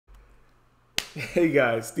Hey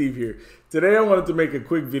guys, Steve here. Today I wanted to make a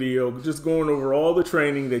quick video just going over all the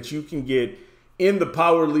training that you can get in the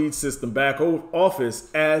Power Lead System back office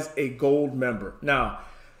as a gold member. Now,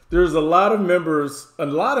 there's a lot of members, a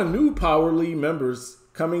lot of new Power Lead members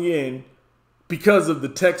coming in because of the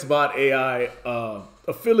TextBot AI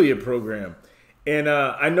affiliate program. And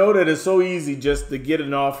I know that it's so easy just to get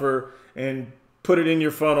an offer and put it in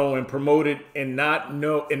your funnel and promote it and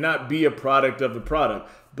not be a product of the product.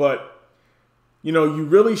 But you know, you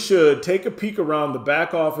really should take a peek around the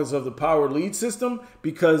back office of the Power Lead System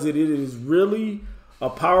because it is really a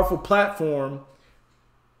powerful platform.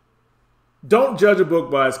 Don't judge a book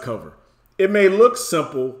by its cover. It may look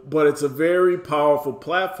simple, but it's a very powerful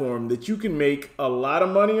platform that you can make a lot of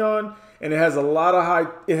money on, and it has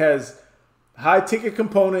high ticket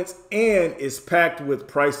components and it's packed with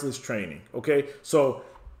priceless training. Okay, so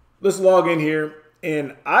let's log in here,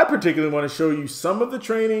 and I particularly want to show you some of the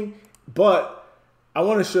training, but I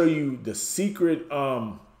want to show you the secret,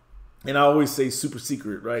 and I always say super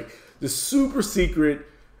secret, right? The super secret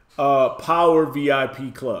Power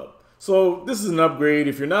VIP Club. So this is an upgrade.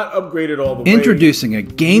 If you're not upgraded all the way, introducing a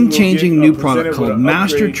game-changing new product called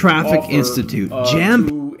Master Traffic Institute.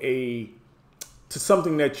 To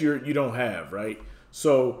something that you don't have, right?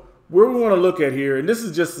 So where we want to look at here, and this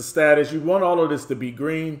is just the status. You want all of this to be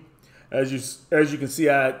green. As you can see,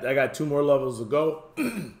 I got 2 more levels to go.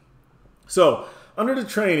 So under the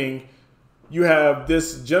training, you have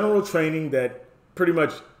this general training that pretty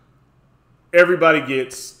much everybody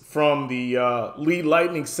gets, from the Lead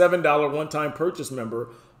Lightning $7 one-time purchase member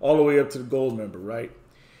all the way up to the gold member, right?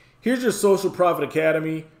 Here's your Social Profit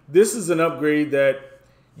Academy. This is an upgrade that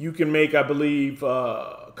you can make, I believe,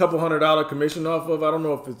 a couple $100 commission off of. I don't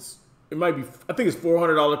know if it might be, I think it's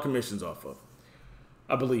 $400 commissions off of.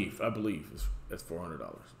 I believe that's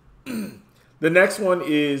 $400. The next one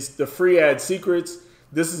is the Free Ad Secrets.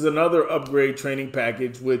 This is another upgrade training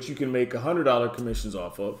package, which you can make $100 commissions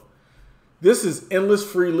off of. This is Endless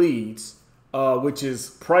Free Leads, which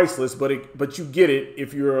is priceless, but you get it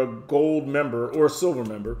if you're a gold member or a silver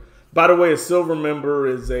member. By the way, a silver member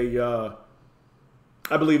is I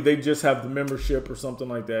believe they just have the membership or something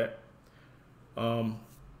like that.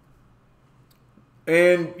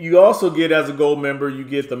 And you also get, as a gold member, you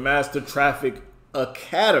get the Master Traffic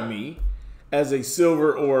Academy as a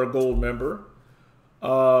silver or a gold member.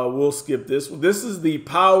 We'll skip this. This is the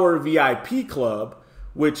Power VIP Club,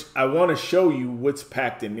 which I want to show you what's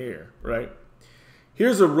packed in there, right?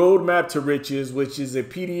 Here's a Roadmap to Riches, which is a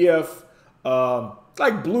PDF,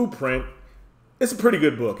 like blueprint. It's a pretty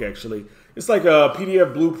good book, actually. It's like a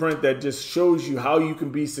PDF blueprint that just shows you how you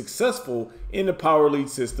can be successful in the Power Lead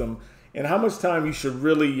System and how much time you should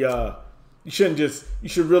really, you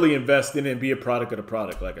should really invest in it and be a product of the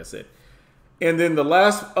product, like I said. And then the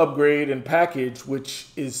last upgrade and package, which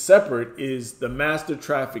is separate, is the Master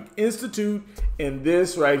Traffic Institute. And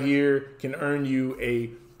this right here can earn you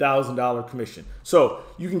a $1,000 commission. So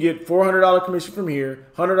you can get $400 commission from here,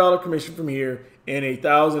 $100 commission from here, and a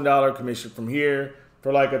 $1,000 commission from here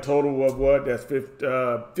for like a total of what? That's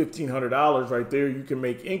 $1,500 right there. You can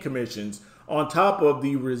make in commissions on top of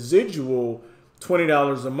the residual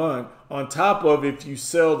 $20 a month. On top of, if you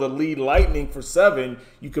sell the Lead Lightning for $7,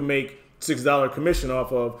 you can make $6 commission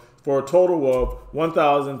off of, for a total of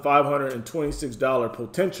 $1,526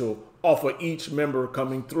 potential off of each member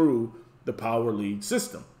coming through the Power Lead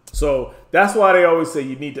System. So that's why they always say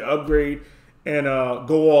you need to upgrade and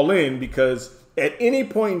go all in, because at any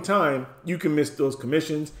point in time you can miss those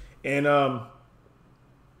commissions. And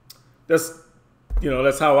that's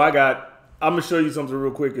how I got. I'm gonna show you something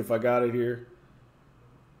real quick if I got it here.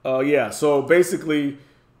 Yeah, so basically,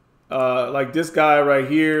 like this guy right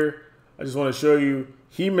here, I just want to show you,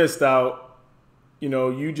 he missed out. You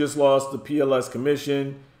know, you just lost the PLS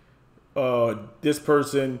commission. This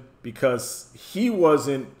person, because he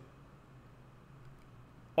wasn't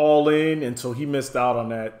all in, and so he missed out on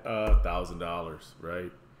that $1,000,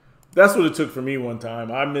 right? That's what it took for me one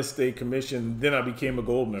time. I missed a commission, then I became a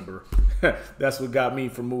gold member. That's what got me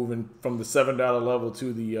from moving from the $7 level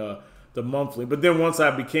to the monthly. But then once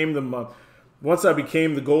I became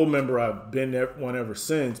the gold member, I've been one ever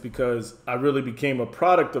since, because I really became a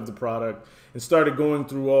product of the product and started going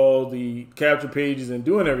through all the capture pages and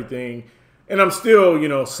doing everything. And I'm still,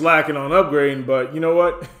 slacking on upgrading, but you know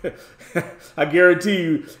what? I guarantee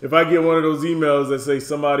you, if I get one of those emails that say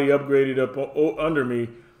somebody upgraded up under me,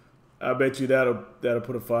 I bet you that'll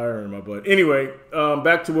put a fire in my butt. Anyway,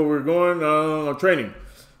 back to where we're going on training.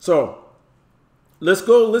 So let's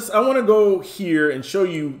go. I want to go here and show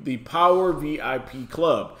you the Power VIP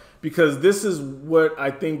Club, because this is what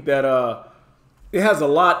I think that it has a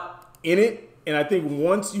lot in it, And I think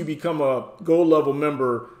once you become a gold level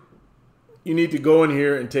member, you need to go in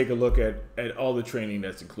here and take a look at all the training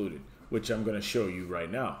that's included, which I'm going to show you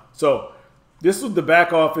right now. So this was the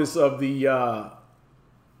back office of the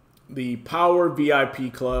Power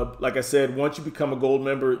VIP Club. Like I said, once you become a gold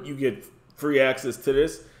member, you get free access to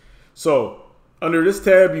this. So under this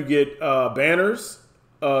tab, you get banners,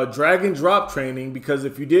 drag and drop training, because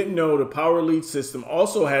if you didn't know, the Power Lead system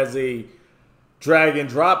also has a drag and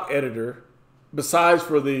drop editor besides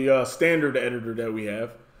for the standard editor that we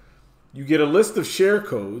have. You get a list of share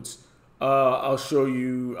codes. I'll show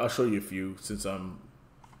you a few since I'm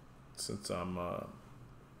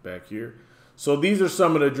back here. So these are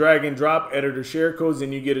some of the drag and drop editor share codes,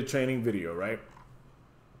 and you get a training video, right?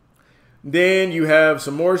 Then you have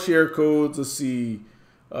some more share codes. Let's see,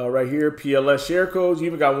 right here, PLS share codes. You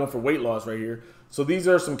even got one for weight loss right here. So these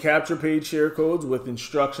are some capture page share codes with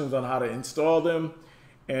instructions on how to install them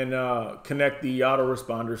and connect the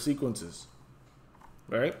autoresponder sequences,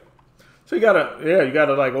 right? So you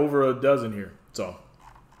got like over a dozen here. So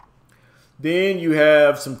then you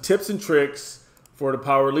have some tips and tricks for the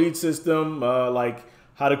Power Lead system, like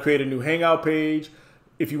how to create a new Hangout page,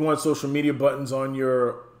 if you want social media buttons on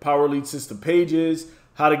your Power Lead system pages,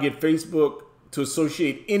 how to get Facebook to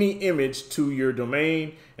associate any image to your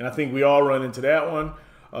domain. And I think we all run into that one.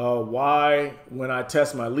 Why, when I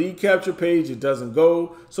test my lead capture page, it doesn't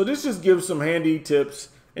go. So this just gives some handy tips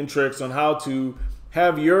and tricks on how to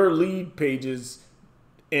have your lead pages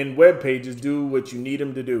and web pages do what you need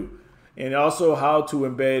them to do. And also how to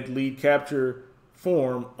embed lead capture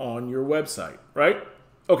form on your website, right?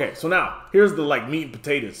 Okay, so now here's the like meat and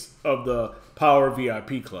potatoes of the Power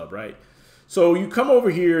VIP Club, right? So you come over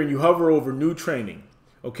here and you hover over new training,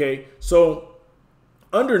 okay? So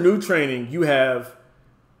under new training, you have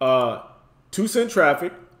 2 cent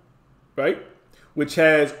traffic, right? Which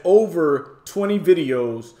has over 20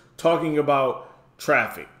 videos talking about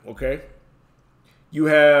traffic, okay? You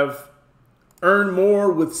have earn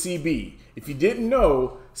more with CB. If you didn't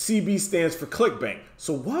know, CB stands for ClickBank.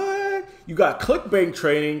 So what? You got ClickBank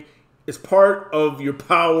training as part of your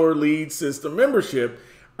Power Lead system membership.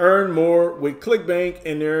 Earn more with ClickBank,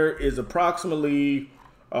 and there is approximately,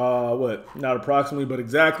 not approximately, but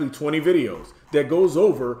exactly 20 videos that goes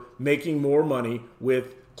over making more money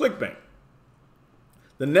with ClickBank.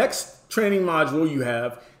 The next training module you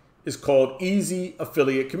have is called Easy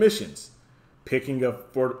Affiliate Commissions. Picking a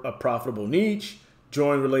profitable niche,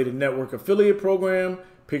 join related network affiliate program,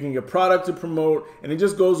 picking a product to promote, and it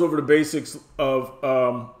just goes over the basics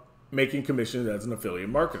of making commissions as an affiliate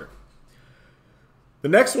marketer. The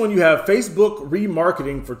next one, you have Facebook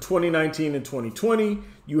remarketing for 2019 and 2020.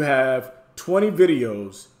 You have 20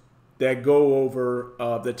 videos that go over,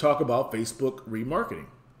 that talk about Facebook remarketing.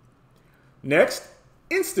 Next,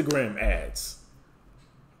 Instagram ads.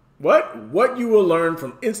 What you will learn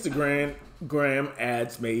from Instagram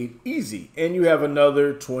ads made easy. And you have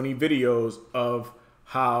another 20 videos of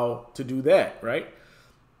how to do that, right?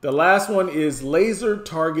 The last one is laser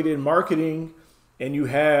targeted marketing, and you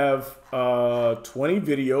have 20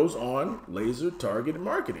 videos on laser targeted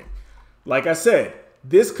marketing. Like I said,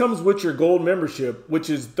 this comes with your gold membership, which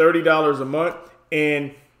is $30 a month.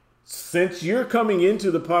 And since you're coming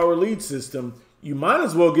into the Power Lead system, you might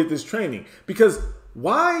as well get this training, because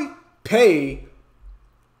why pay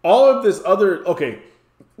all of this other, okay,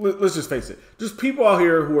 let's just face it. There's people out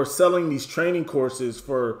here who are selling these training courses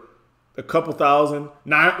for a couple thousand,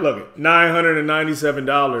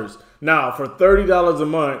 $997. Now, for $30 a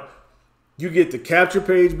month, you get the capture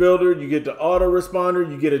page builder, you get the autoresponder,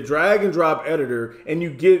 you get a drag and drop editor, and you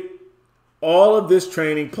get all of this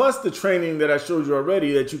training, plus the training that I showed you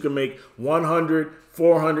already that you can make $100,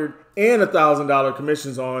 $400, and $1,000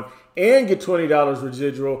 commissions on, and get $20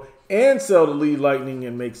 residual, and sell the lead lightning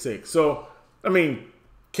and make 6. So, I mean,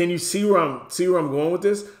 can you see where I'm going with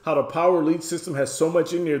this? How the Power Lead system has so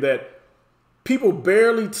much in there that people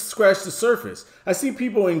barely scratch the surface. I see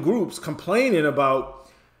people in groups complaining about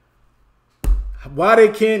why they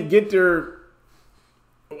can't get their,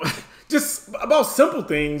 just about simple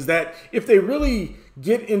things that if they really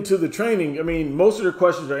get into the training, I mean, most of their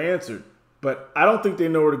questions are answered, but I don't think they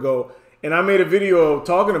know where to go. And I made a video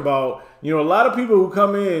talking about, you know, a lot of people who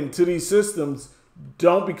come into these systems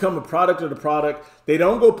don't become a product of the product. They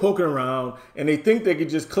don't go poking around, and they think they could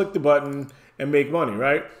just click the button and make money,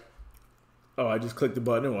 right? Oh, I just clicked the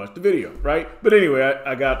button and watched the video, right? But anyway,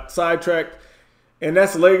 I got sidetracked, and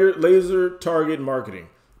that's laser target marketing.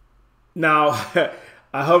 Now,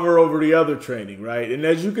 I hover over the other training, right? And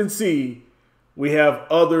as you can see, we have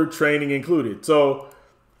other training included. So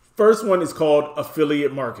first one is called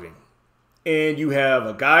affiliate marketing. and you have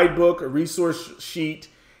a guidebook, a resource sheet,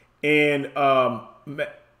 and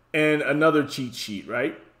another cheat sheet,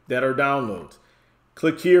 right, that are downloads.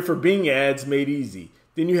 Click here for Bing ads made easy.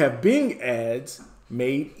 Then you have Bing ads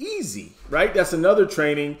made easy, right? That's another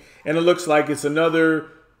training, and it looks like it's another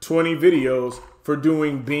 20 videos for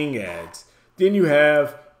doing Bing ads. Then you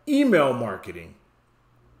have email marketing.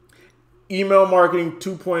 Email marketing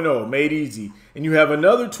 2.0 made easy. And you have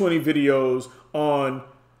another 20 videos on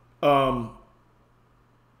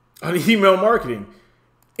email marketing.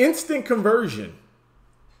 Instant conversion.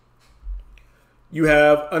 You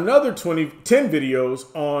have another 10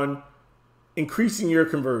 videos on increasing your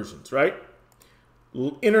conversions, right?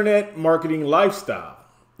 Internet marketing lifestyle,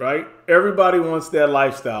 right? Everybody wants that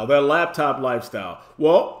lifestyle, that laptop lifestyle.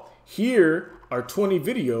 Well, here are 20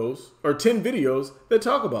 videos or 10 videos that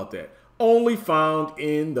talk about that. Only found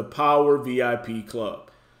in the Power VIP Club.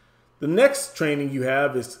 The next training you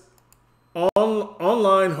have is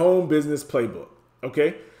online home business playbook.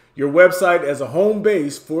 Okay, your website as a home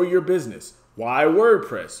base for your business. Why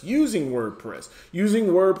WordPress? Using WordPress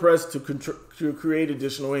to create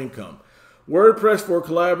additional income. WordPress for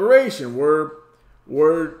collaboration.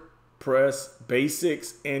 WordPress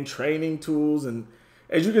basics and training tools. And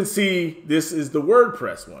as you can see, this is the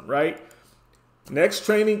WordPress one, right? Next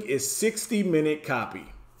training is 60-minute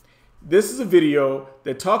copy. This is a video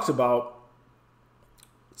that talks about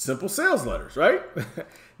simple sales letters, right?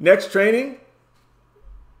 Next training,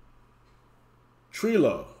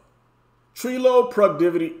 Trello. Trello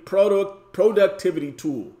productivity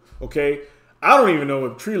tool, okay? I don't even know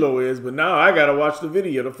what Trello is, but now I got to watch the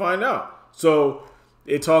video to find out. So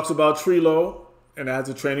it talks about Trello and it has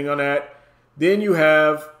a training on that. Then you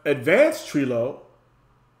have advanced Trello.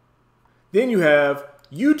 Then you have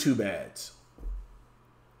YouTube ads.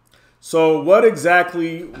 So what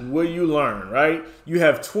exactly will you learn, right? You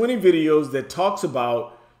have 20 videos that talks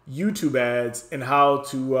about YouTube ads and how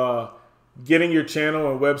to getting your channel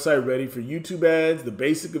and website ready for YouTube ads, the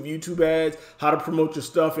basic of YouTube ads, how to promote your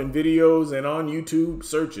stuff in videos and on YouTube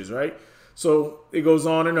searches, right? So it goes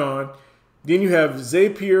on and on. Then you have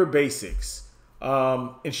Zapier basics.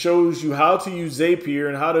 It shows you how to use Zapier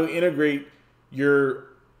and how to integrate your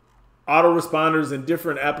autoresponders and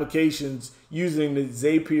different applications using the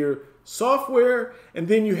Zapier software. And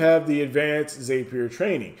then you have the advanced Zapier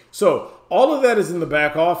training. So all of that is in the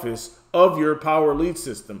back office of your Power Lead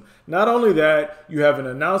system. Not only that, you have an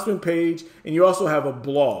announcement page and you also have a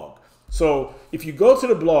blog. So if you go to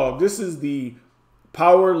the blog, this is the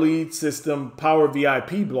Power Lead System Power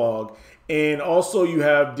VIP blog. And also you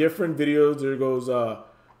have different videos. There goes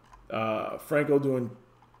Franco doing,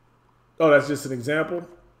 oh, that's just an example.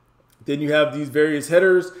 Then you have these various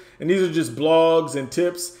headers, and these are just blogs and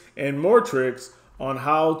tips and more tricks on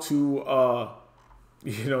how to, do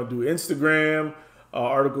Instagram,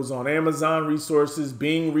 articles on Amazon resources,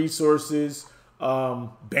 Bing resources,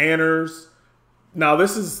 banners. Now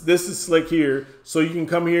this is slick here, so you can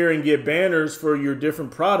come here and get banners for your different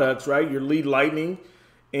products, right? Your lead lightning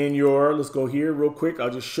and your, let's go here real quick. I'll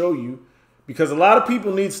just show you because a lot of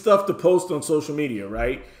people need stuff to post on social media,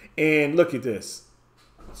 right? And look at this.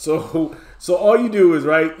 So all you do is,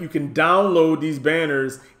 right, you can download these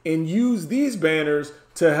banners and use these banners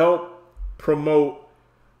to help promote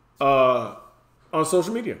on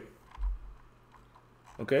social media.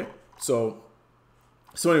 Okay, so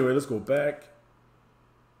anyway, let's go back.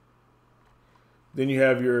 Then you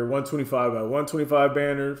have your 125 by 125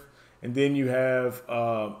 banners, and then you have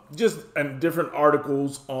just different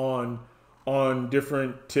articles on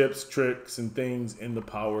different tips, tricks, and things in the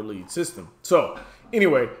Power Lead system. So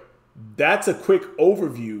anyway, that's a quick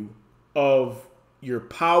overview of your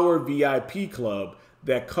Power VIP Club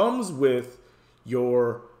that comes with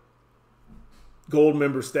your gold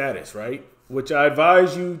member status, right? Which I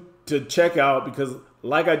advise you to check out because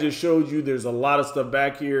like I just showed you, there's a lot of stuff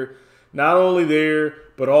back here, not only there,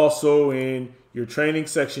 but also in your training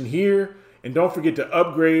section here. And don't forget to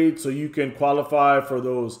upgrade so you can qualify for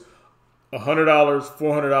those $100,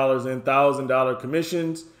 $400, and $1,000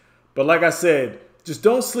 commissions. But like I said, just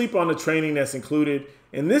don't sleep on the training that's included.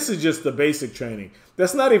 And this is just the basic training.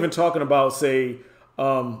 That's not even talking about, say,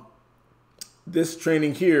 this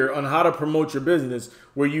training here on how to promote your business,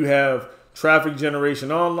 where you have traffic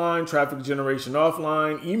generation online, traffic generation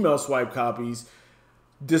offline, email swipe copies,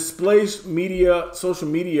 display media, social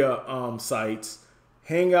media sites,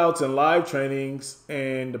 hangouts and live trainings,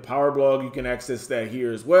 and the Power Blog. You can access that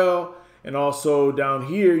here as well. And also down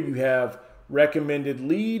here, you have recommended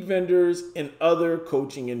lead vendors and other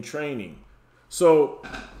coaching and training. So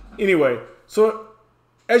anyway, so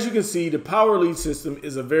as you can see, the Power Lead system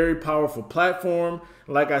is a very powerful platform.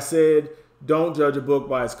 Like I said, don't judge a book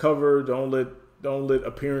by its cover. Don't let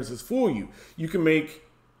appearances fool you. You can make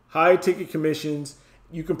high ticket commissions.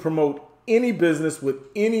 You can promote any business with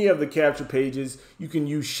any of the capture pages. You can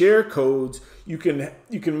use share codes. You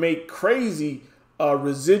can make crazy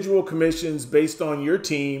residual commissions based on your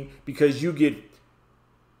team, because you get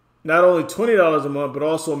not only $20 a month, but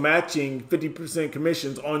also matching 50%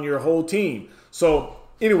 commissions on your whole team. So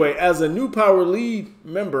anyway, as a new Power Lead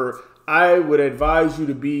member, I would advise you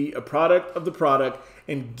to be a product of the product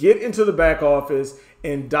and get into the back office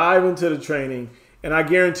and dive into the training. And I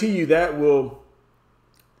guarantee you that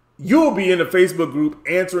you'll be in the Facebook group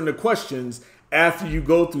answering the questions after you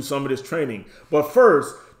go through some of this training. But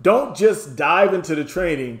first, don't just dive into the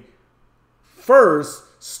training. First,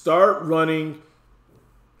 start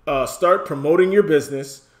promoting your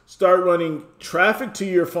business, start running traffic to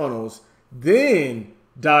your funnels, then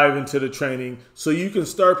dive into the training so you can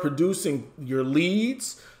start producing your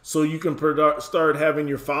leads, so you can start having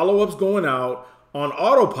your follow-ups going out on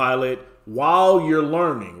autopilot while you're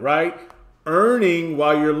learning, right? Earning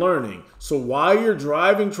while you're learning. So while you're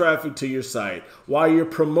driving traffic to your site, while you're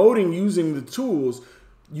promoting using the tools,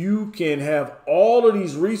 you can have all of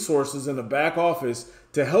these resources in the back office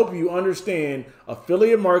to help you understand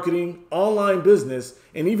affiliate marketing, online business,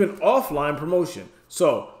 and even offline promotion.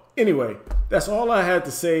 So anyway, that's all I had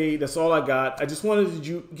to say. That's all I got. I just wanted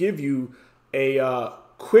to give you a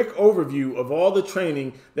quick overview of all the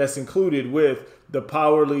training that's included with the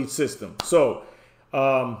Power Lead system. So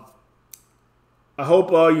I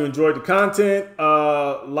hope you enjoyed the content.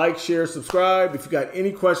 Like, share, subscribe. If you got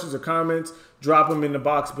any questions or comments, drop them in the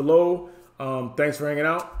box below. Thanks for hanging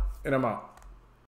out, and I'm out.